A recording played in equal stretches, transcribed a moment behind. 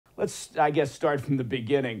let's, I guess, start from the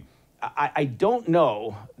beginning. I don't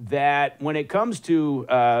know that when it comes to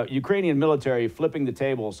Ukrainian military flipping the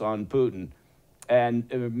tables on Putin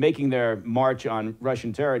and making their march on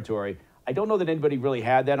Russian territory, I don't know that anybody really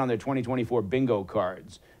had that on their 2024 bingo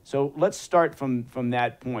cards. So let's start from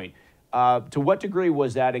that point. To what degree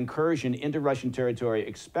was that incursion into Russian territory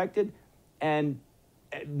expected? And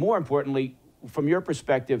more importantly, from your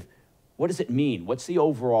perspective, what does it mean? What's the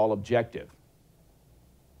overall objective?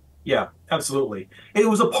 Yeah, absolutely. It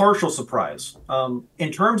was a partial surprise.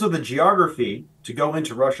 In terms of the geography to go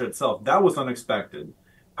into Russia itself, that was unexpected.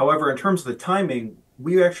 However, in terms of the timing,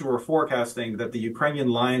 we actually were forecasting that the Ukrainian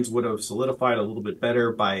lines would have solidified a little bit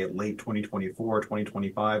better by late 2024,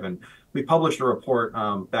 2025. And we published a report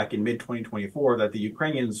back in mid-2024 that the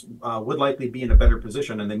Ukrainians would likely be in a better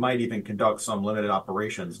position, and they might even conduct some limited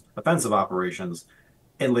operations, offensive operations,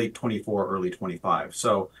 in late 24, early 25.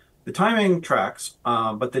 So the timing tracks,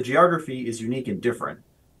 but the geography is unique and different.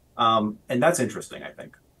 And that's interesting, I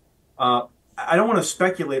think. I don't want to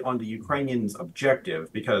speculate on the Ukrainians'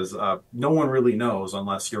 objective because no one really knows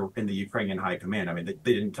unless you're in the Ukrainian high command. I mean,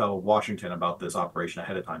 they didn't tell Washington about this operation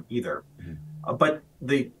ahead of time either. But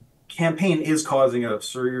the campaign is causing a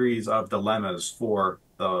series of dilemmas for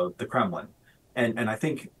the Kremlin. And I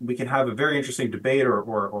think we can have a very interesting debate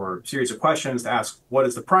or series of questions to ask what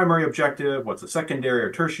is the primary objective, what's the secondary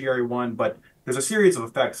or tertiary one, but there's a series of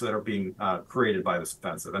effects that are being created by this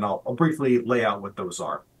offensive, and I'll briefly lay out what those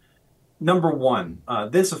are. Number one,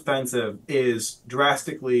 this offensive is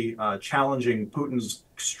drastically challenging Putin's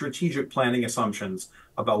strategic planning assumptions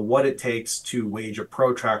about what it takes to wage a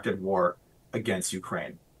protracted war against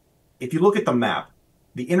Ukraine. If you look at the map,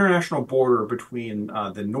 the international border between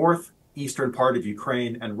the northeastern part of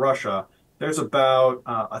Ukraine and Russia, there's about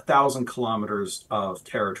 1,000 kilometers of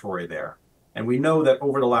territory there. And we know that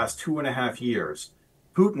over the last 2.5 years,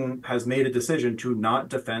 Putin has made a decision to not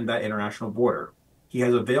defend that international border. He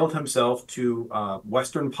has availed himself to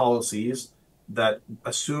Western policies that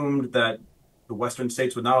assumed that the Western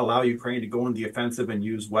states would not allow Ukraine to go on the offensive and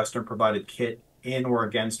use Western-provided kit in or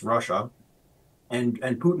against Russia. And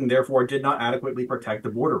Putin, therefore, did not adequately protect the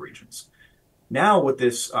border regions. Now, with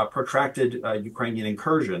this protracted Ukrainian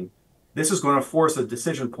incursion, this is going to force a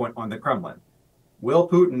decision point on the Kremlin. Will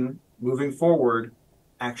Putin, moving forward,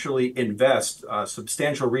 actually invest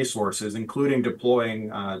substantial resources, including deploying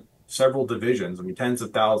several divisions, I mean, tens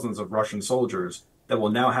of thousands of Russian soldiers that will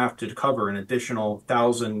now have to cover an additional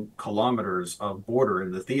 1,000 kilometers of border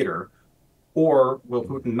in the theater, or will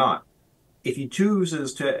Putin not? If he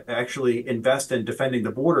chooses to actually invest in defending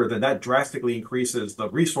the border, then that drastically increases the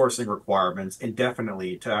resourcing requirements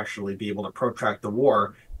indefinitely to actually be able to protract the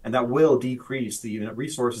war, and that will decrease the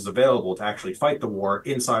resources available to actually fight the war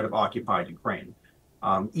inside of occupied Ukraine.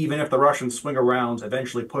 Even if the Russians swing around,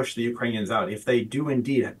 eventually push the Ukrainians out, if they do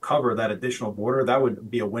indeed cover that additional border, that would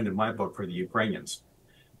be a win in my book for the Ukrainians.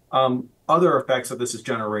 Other effects that this is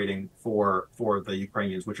generating for the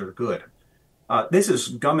Ukrainians, which are good. This is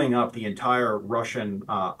gumming up the entire Russian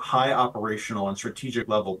high operational and strategic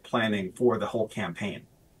level planning for the whole campaign.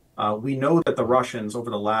 We know that the Russians, over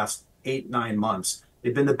the last 8-9 months,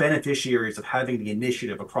 they've been the beneficiaries of having the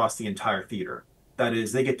initiative across the entire theater. That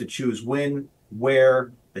is, they get to choose when,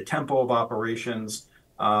 where, the tempo of operations,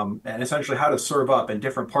 and essentially how to serve up in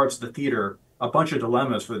different parts of the theater a bunch of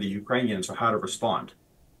dilemmas for the Ukrainians for how to respond.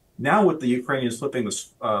 Now with the Ukrainians flipping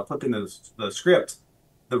the script,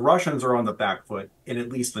 the Russians are on the back foot in at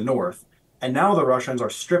least the north, and now the Russians are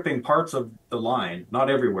stripping parts of the line, not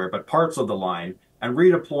everywhere, but parts of the line, and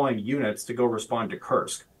redeploying units to go respond to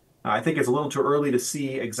Kursk. Now, I think it's a little too early to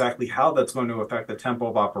see exactly how that's going to affect the tempo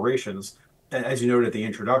of operations. As you noted at the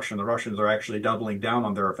introduction, the Russians are actually doubling down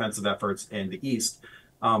on their offensive efforts in the east.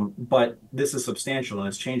 But this is substantial, and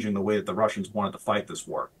it's changing the way that the Russians wanted to fight this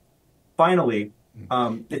war. Finally,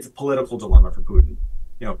 it's a political dilemma for Putin.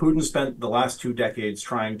 You know, Putin spent the last 2 decades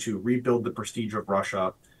trying to rebuild the prestige of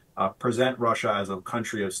Russia, present Russia as a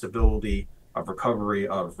country of stability, of recovery,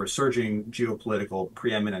 of resurging geopolitical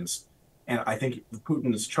preeminence. And I think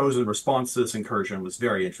Putin's chosen response to this incursion was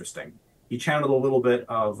very interesting. He channeled a little bit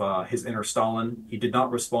of his inner Stalin. He did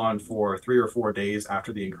not respond for 3 or 4 days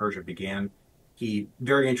after the incursion began. He,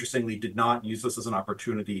 very interestingly, did not use this as an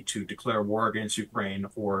opportunity to declare war against Ukraine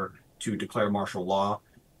or to declare martial law.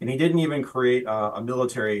 And he didn't even create a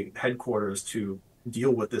military headquarters to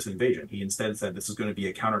deal with this invasion. He instead said this is going to be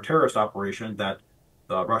a counter-terrorist operation that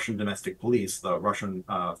the Russian domestic police, the Russian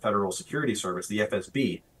Federal Security Service, the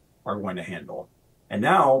FSB, are going to handle. And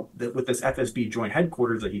now, with this FSB joint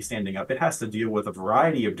headquarters that he's standing up, it has to deal with a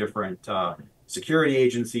variety of different security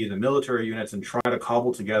agencies and military units and try to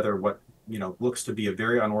cobble together what looks to be a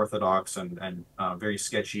very unorthodox and very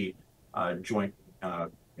sketchy joint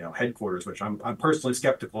headquarters, which I'm personally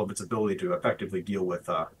skeptical of its ability to effectively deal with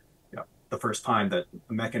the first time that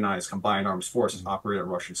a mechanized combined arms force has operated on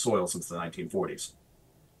Russian soil since the 1940s.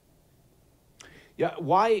 Yeah,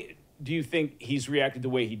 why do you think he's reacted the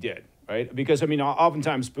way he did, right? Because, I mean,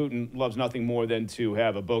 oftentimes Putin loves nothing more than to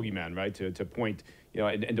have a bogeyman, right? To point,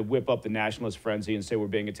 and to whip up the nationalist frenzy and say we're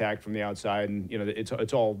being attacked from the outside, and,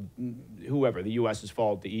 it's all whoever, the U.S.'s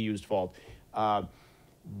fault, the EU's fault.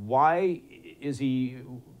 Why is he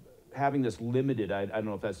having this limited, I don't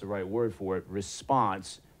know if that's the right word for it,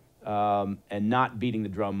 response, and not beating the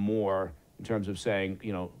drum more in terms of saying,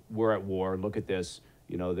 we're at war, look at this,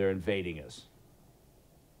 they're invading us?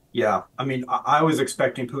 Yeah, I mean, I was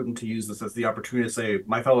expecting Putin to use this as the opportunity to say,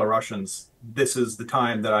 my fellow Russians, this is the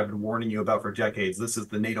time that I've been warning you about for decades. This is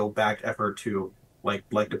the NATO-backed effort to, like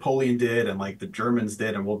Napoleon did and like the Germans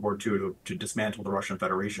did in World War II to dismantle the Russian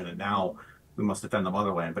Federation, and now we must defend the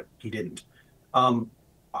motherland, but he didn't.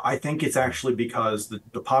 I think it's actually because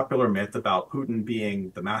the popular myth about Putin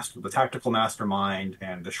being the tactical mastermind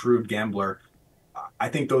and the shrewd gambler, I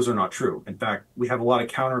think those are not true. In fact, we have a lot of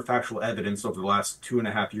counterfactual evidence over the last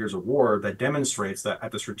 2.5 years of war that demonstrates that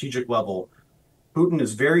at the strategic level, Putin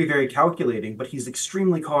is very, very calculating, but he's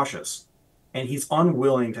extremely cautious. And he's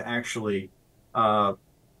unwilling to actually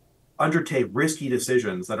undertake risky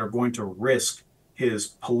decisions that are going to risk his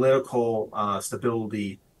political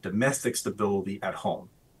stability, domestic stability at home.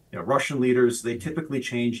 Russian leaders, they typically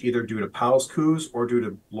change either due to palace coups or due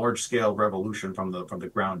to large-scale revolution from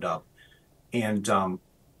the ground up. And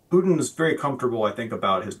Putin is very comfortable, I think,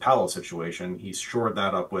 about his palace situation. He's shored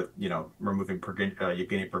that up with, removing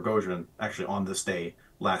Yevgeny Prigozhin actually on this day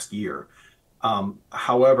last year.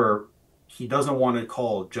 However, he doesn't want to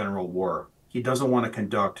call general war. He doesn't want to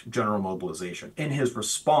conduct general mobilization. In his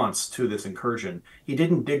response to this incursion, he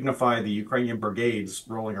didn't dignify the Ukrainian brigades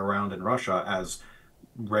rolling around in Russia as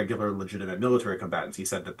regular, legitimate military combatants. He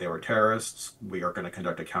said that they were terrorists. We are going to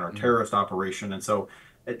conduct a counter-terrorist operation. And so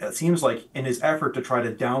it seems like in his effort to try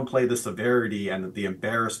to downplay the severity and the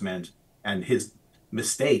embarrassment and his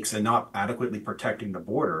mistakes and not adequately protecting the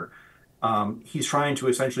border, he's trying to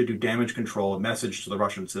essentially do damage control, a message to the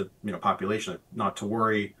Russian population not to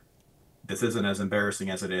worry. This isn't as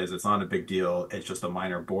embarrassing as it is. It's not a big deal. It's just a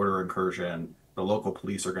minor border incursion. The local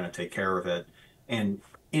police are going to take care of it. And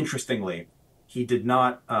interestingly, he did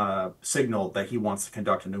not signal that he wants to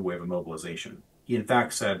conduct a new wave of mobilization. He, in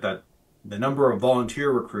fact, said that the number of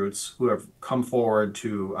volunteer recruits who have come forward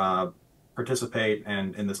to participate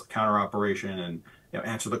in this counter operation and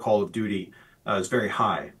answer the call of duty is very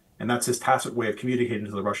high. And that's his tacit way of communicating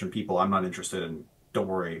to the Russian people, I'm not interested in, don't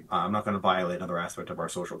worry, I'm not going to violate another aspect of our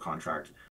social contract.